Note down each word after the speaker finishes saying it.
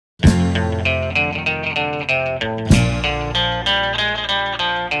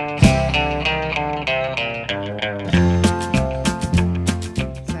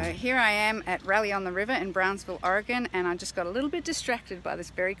Here I am at Rally on the River in Brownsville, Oregon, and I just got a little bit distracted by this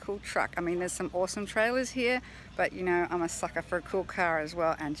very cool truck. I mean, there's some awesome trailers here, but you know, I'm a sucker for a cool car as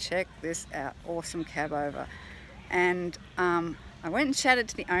well, and check this out, awesome Cabover. And I went and chatted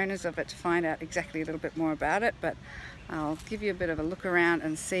to the owners of it to find out exactly a little bit more about it, but I'll give you a bit of a look around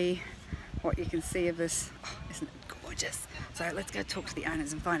and see what you can see of this. Oh, isn't it gorgeous? So let's go talk to the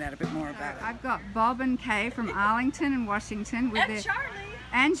owners and find out a bit more about it. I've got Bob and Kay from Arlington and Washington with and Charlie.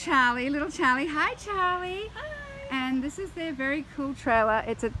 And Charlie, little Charlie. Hi, Charlie. Hi. And this is their very cool trailer.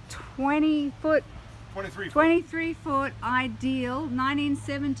 It's a 23 foot ideal,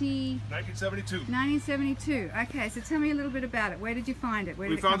 1972. 1972. Okay, so tell me a little bit about it. Where did you find it?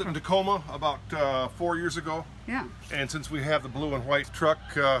 We found it in Tacoma about 4 years ago. Yeah. And since we have the blue and white truck,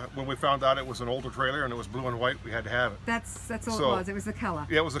 when we found out it was an older trailer and it was blue and white, we had to have it. That's all it was. It was the color.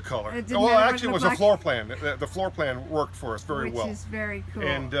 Yeah, it was the color. Well, actually, it was a floor plan. The floor plan worked for us very well. Which is very cool.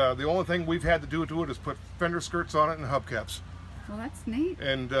 And the only thing we've had to do to it is put fender skirts on it and hubcaps. Well, that's neat.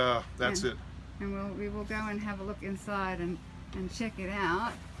 And that's it. And we will go and have a look inside and check it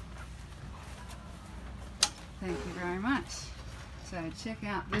out. Thank you very much. So check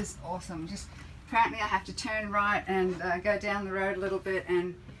out this awesome, apparently I have to turn right and go down the road a little bit,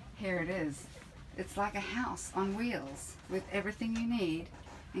 and here it is. It's like a house on wheels with everything you need,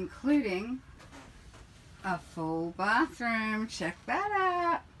 including a full bathroom. Check that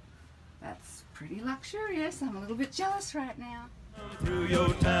out. That's pretty luxurious. I'm a little bit jealous right now. Through your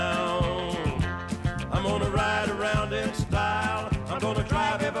town, I'm gonna ride around in style. I'm gonna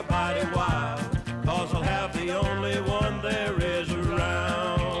drive everybody wild, 'cause I'll have the only one there is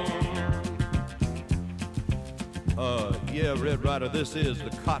around. Yeah, Red Rider, this is the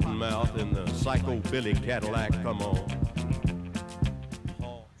Cottonmouth in the Psycho Billy Cadillac. Come on.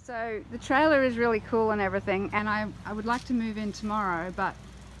 So the trailer is really cool and everything, and I would like to move in tomorrow, but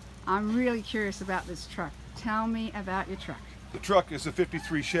I'm really curious about this truck. Tell me about your truck. The truck is a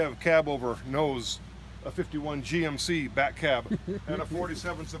 53 Chevy Cabover nose, a 51 GMC back cab, and a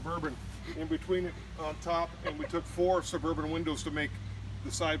 47 Suburban in between it on top, and we took 4 Suburban windows to make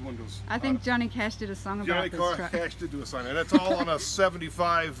the side windows. I think Johnny Cash did a song about this truck. Johnny Cash did do a song, and it's all on a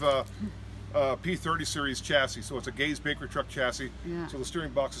 75 P30 series chassis, so it's a Gaze Baker truck chassis. Yeah. So the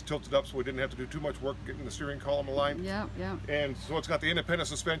steering box is tilted up, so we didn't have to do too much work getting the steering column aligned. Yeah, yeah. And so it's got the independent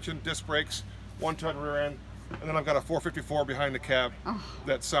suspension, disc brakes, 1-ton rear end, and then I've got a 454 behind the cab. Oh.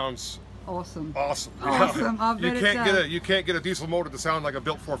 That sounds awesome. Awesome. Awesome. I'll bet it does. You can't get a diesel motor to sound like a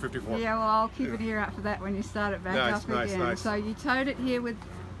built 454. Yeah, well, I'll keep an ear out for that when you start it back up again. Nice. So you towed it here with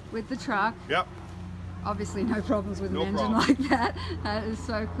the truck. Yep. Obviously no problems with an engine like that. That is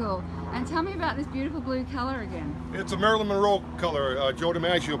so cool. And tell me about this beautiful blue color again. It's a Marilyn Monroe color. Joe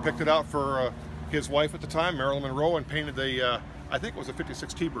DiMaggio picked it out for his wife at the time, Marilyn Monroe, and painted the I think it was a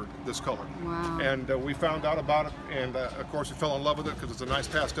 56 T-Bird, this color. Wow. And we found out about it, and of course we fell in love with it because it's a nice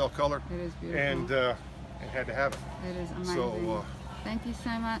pastel color. It is beautiful. And had to have it. It is amazing. So, thank you so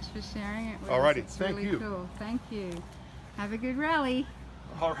much for sharing it with us. Alrighty, it's thank really you. Cool. Thank you. Have a good rally.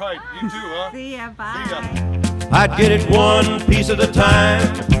 All right, you too, huh? See ya, bye. See ya. I'd get it one piece at a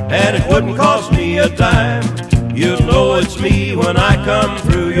time, and it wouldn't cost me a dime. You'll know it's me when I come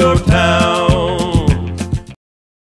through your town.